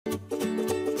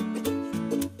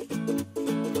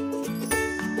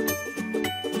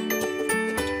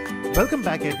Welcome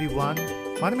back everyone.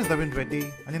 My name is Ravin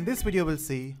Reddy and in this video we'll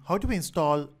see how to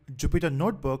install Jupyter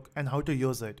Notebook and how to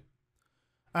use it.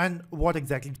 And what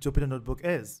exactly Jupyter Notebook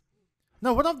is.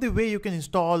 Now one of the way you can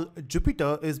install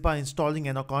Jupyter is by installing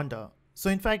Anaconda. So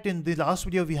in fact in the last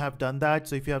video we have done that.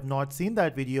 So if you have not seen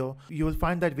that video, you will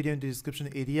find that video in the description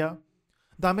area.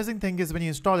 The amazing thing is when you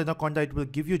install Anaconda, it will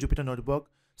give you Jupyter Notebook.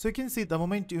 So you can see the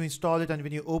moment you install it and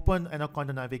when you open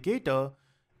Anaconda Navigator,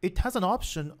 it has an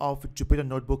option of Jupyter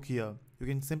Notebook here. You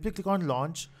can simply click on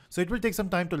launch. So it will take some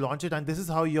time to launch it and this is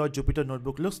how your Jupyter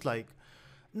Notebook looks like.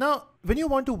 Now, when you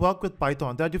want to work with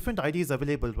Python, there are different IDEs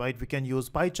available, right? We can use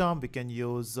PyCharm, we can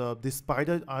use this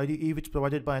Spider IDE which is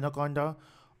provided by Anaconda,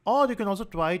 or you can also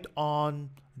try it on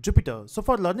Jupyter. So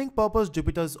for learning purpose,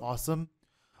 Jupyter is awesome.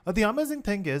 The amazing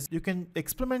thing is you can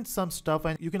experiment some stuff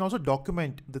and you can also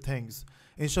document the things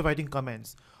instead of writing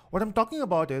comments. What I'm talking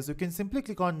about is you can simply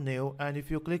click on new, and if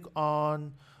you click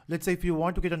on, let's say if you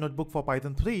want to get a notebook for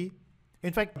Python 3,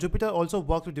 in fact, Jupyter also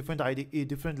works with different IDE,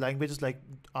 different languages like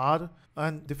R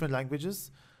and different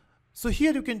languages. So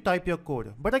here you can type your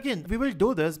code. But again, we will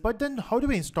do this, but then how do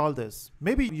we install this?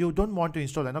 Maybe you don't want to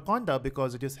install Anaconda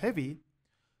because it is heavy.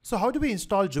 So how do we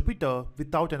install Jupyter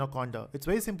without Anaconda? It's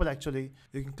very simple actually.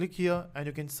 You can click here and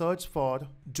you can search for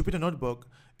Jupyter Notebook.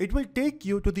 It will take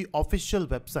you to the official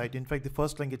website. In fact, the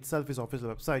first link itself is official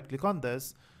website. Click on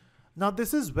this. Now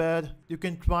this is where you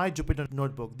can try Jupyter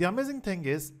Notebook. The amazing thing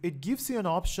is it gives you an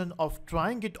option of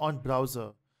trying it on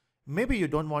browser. Maybe you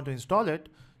don't want to install it,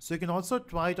 so you can also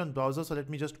try it on browser. So let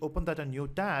me just open that a new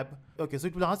tab. Okay, so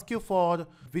it will ask you for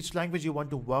which language you want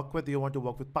to work with. Do you want to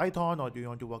work with Python or do you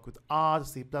want to work with R,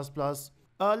 C++?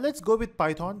 Let's go with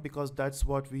Python because that's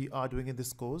what we are doing in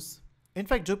this course. In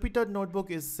fact, Jupyter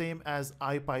Notebook is same as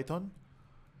IPython.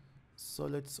 So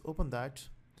let's open that.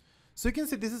 So you can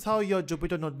see this is how your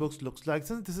Jupyter Notebooks looks like.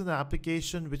 Since this is an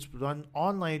application which run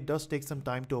online, it does take some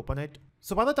time to open it.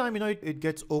 So by the time it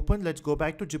gets open, let's go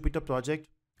back to Jupyter project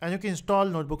and you can install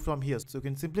Notebook from here. So you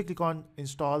can simply click on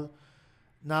install.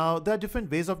 Now there are different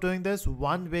ways of doing this.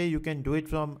 One way you can do it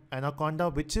from Anaconda,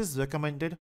 which is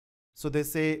recommended. So they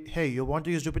say, hey, you want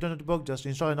to use Jupyter Notebook, just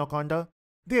install Anaconda.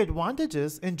 The advantage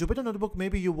is in Jupyter Notebook,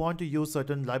 maybe you want to use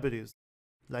certain libraries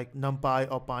like NumPy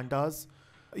or Pandas.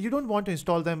 You don't want to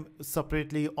install them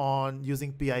separately on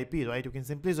using PIP, right? You can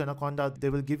simply use Anaconda. They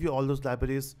will give you all those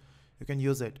libraries. You can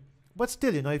use it. But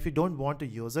still, if you don't want to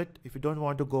use it, if you don't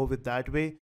want to go with that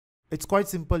way, it's quite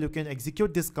simple. You can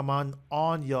execute this command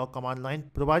on your command line,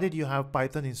 provided you have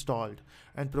Python installed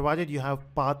and provided you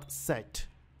have path set.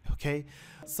 Okay,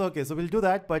 so we'll do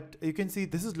that, but you can see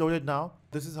this is loaded now.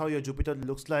 This is how your Jupyter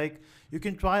looks like. You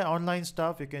can try online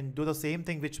stuff. You can do the same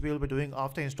thing which we'll be doing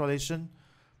after installation,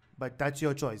 but that's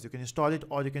your choice. You can install it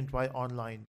or you can try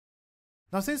online.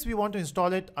 Now, since we want to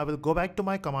install it, I will go back to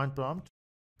my command prompt.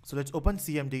 So let's open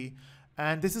CMD,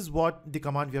 and this is what the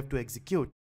command we have to execute.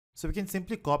 So we can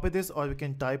simply copy this or we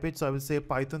can type it. So I will say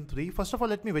Python 3. First of all,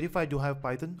 let me verify, do I have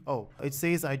Python? Oh, it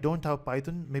says I don't have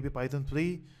Python, maybe Python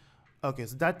 3. Okay,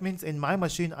 so that means in my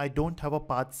machine, I don't have a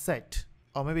path set,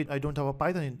 or maybe I don't have a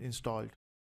Python installed.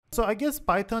 So I guess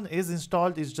Python is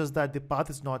installed, it's just that the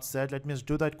path is not set. Let me just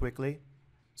do that quickly.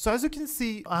 So as you can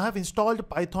see, I have installed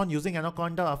Python using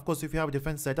Anaconda. Of course, if you have a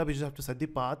different setup, you just have to set the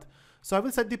path. So I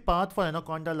will set the path for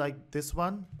Anaconda like this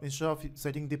one, instead of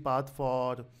setting the path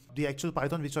for the actual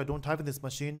Python, which I don't have in this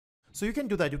machine. So you can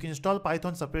do that. You can install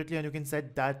Python separately and you can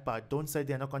set that path. Don't set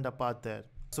the Anaconda path there.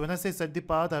 So when I say set the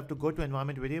path, I have to go to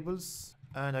environment variables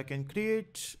and I can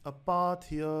create a path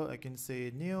here. I can say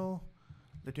new.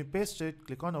 Let me paste it,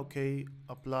 click on OK,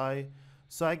 apply.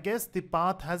 So I guess the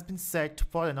path has been set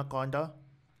for Anaconda.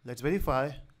 Let's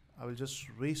verify. I will just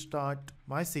restart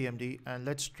my CMD and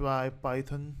let's try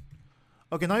Python.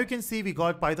 Okay, now you can see we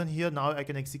got Python here. Now I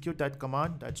can execute that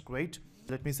command. That's great.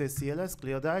 Let me say CLS,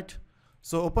 clear that.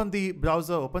 So open the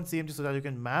browser, open CMD so that you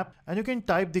can map and you can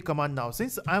type the command now.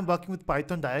 Since I'm working with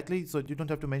Python directly, so you don't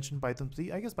have to mention Python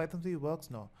 3. I guess Python 3 works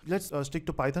now. Let's stick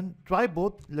to Python. Try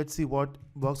both. Let's see what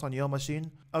works on your machine.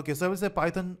 Okay, so I will say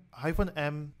Python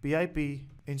 -m pip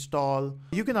install.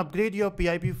 You can upgrade your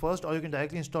PIP first or you can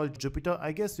directly install Jupyter.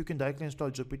 I guess you can directly install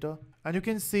Jupyter. And you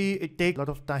can see it takes a lot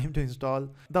of time to install.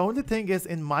 The only thing is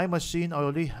in my machine, I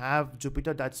already have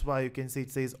Jupyter. That's why you can see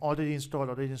it says already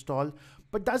installed.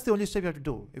 But that's the only step you have to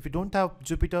do. If you don't have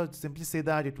Jupyter, simply say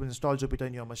that it will install Jupyter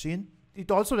in your machine. It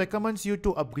also recommends you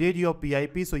to upgrade your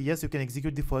PIP. So yes, you can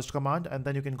execute the first command and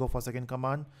then you can go for second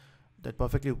command. That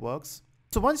perfectly works.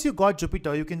 So once you got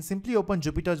Jupyter, you can simply open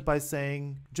Jupyter by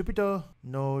saying Jupyter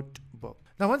Notebook.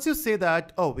 Now once you say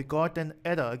that, oh, we got an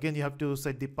error, again you have to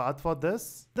set the path for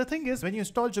this. The thing is, when you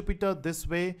install Jupyter this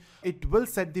way, it will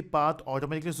set the path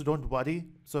automatically, so don't worry.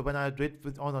 So when I did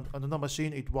it on another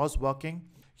machine, it was working.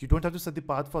 You don't have to set the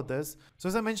path for this. So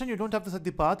as I mentioned, you don't have to set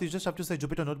the path. You just have to say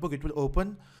Jupyter Notebook. It will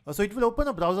open. So it will open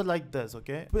a browser like this,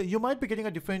 okay? You might be getting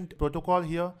a different protocol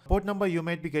here. Port number, you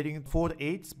might be getting 4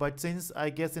 8s. But since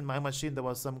I guess in my machine there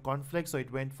was some conflict, so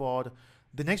it went for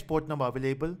the next port number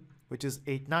available, which is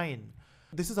 8 9.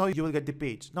 This is how you will get the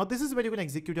page. Now this is where you can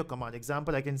execute your command.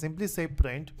 Example, I can simply say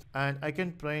print, and I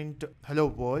can print hello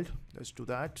world. Let's do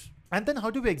that. And then how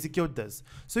do we execute this?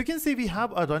 So you can see we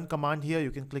have a run command here.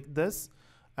 You can click this,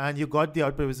 and you got the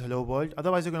output is hello world.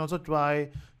 Otherwise, you can also try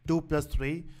 2 plus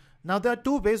 3. Now there are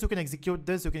two ways you can execute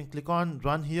this. You can click on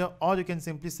run here, or you can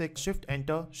simply say shift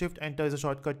enter. Shift enter is a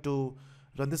shortcut to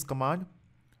run this command.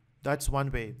 That's one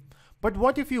way. But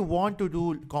what if you want to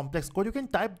do complex code? You can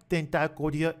type the entire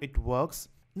code here. It works.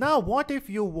 Now, what if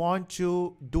you want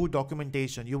to do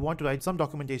documentation? You want to write some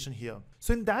documentation here.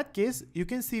 So in that case, you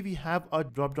can see we have a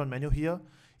drop-down menu here.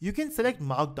 You can select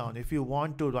Markdown. If you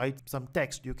want to write some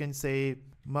text, you can say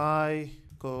my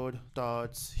code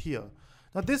starts here.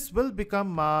 Now this will become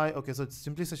my, okay, so it's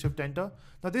simply say shift enter.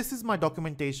 Now this is my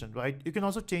documentation, right? You can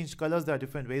also change colors. There are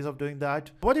different ways of doing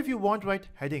that. What if you want to write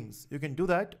headings? You can do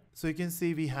that. So you can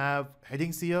see we have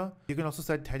headings here. You can also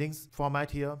set headings format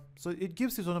here. So it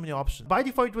gives you so many options. By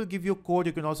default, it will give you code.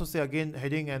 You can also say again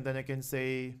heading, and then I can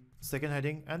say second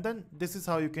heading, and then this is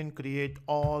how you can create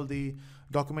all the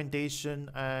documentation,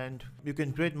 and you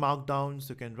can create markdowns,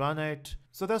 you can run it.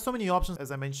 So there's so many options.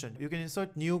 As I mentioned, you can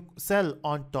insert new cell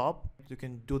on top. You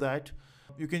can do that.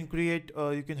 You can create,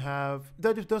 you can have,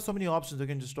 there's so many options. You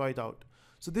can just try it out.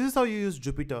 So this is how you use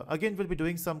Jupyter. Again, we'll be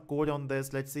doing some code on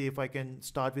this. Let's see if I can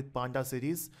start with Panda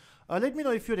series. Let me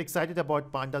know if you're excited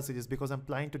about Panda series, because I'm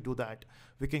planning to do that.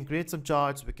 We can create some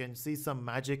charts. We can see some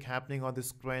magic happening on the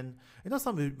screen. You know,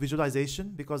 some visualization,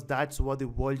 because that's what the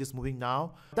world is moving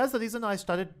now. That's the reason I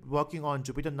started working on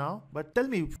Jupyter now. But tell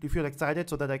me if you're excited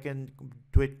so that I can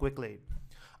do it quickly.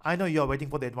 I know you're waiting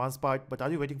for the advanced part, but are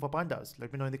you waiting for pandas?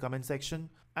 Let me know in the comment section,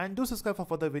 and do subscribe for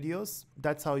further videos.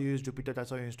 That's how you use Jupyter.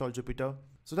 That's how you install Jupyter.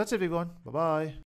 So that's it, everyone. Bye-bye.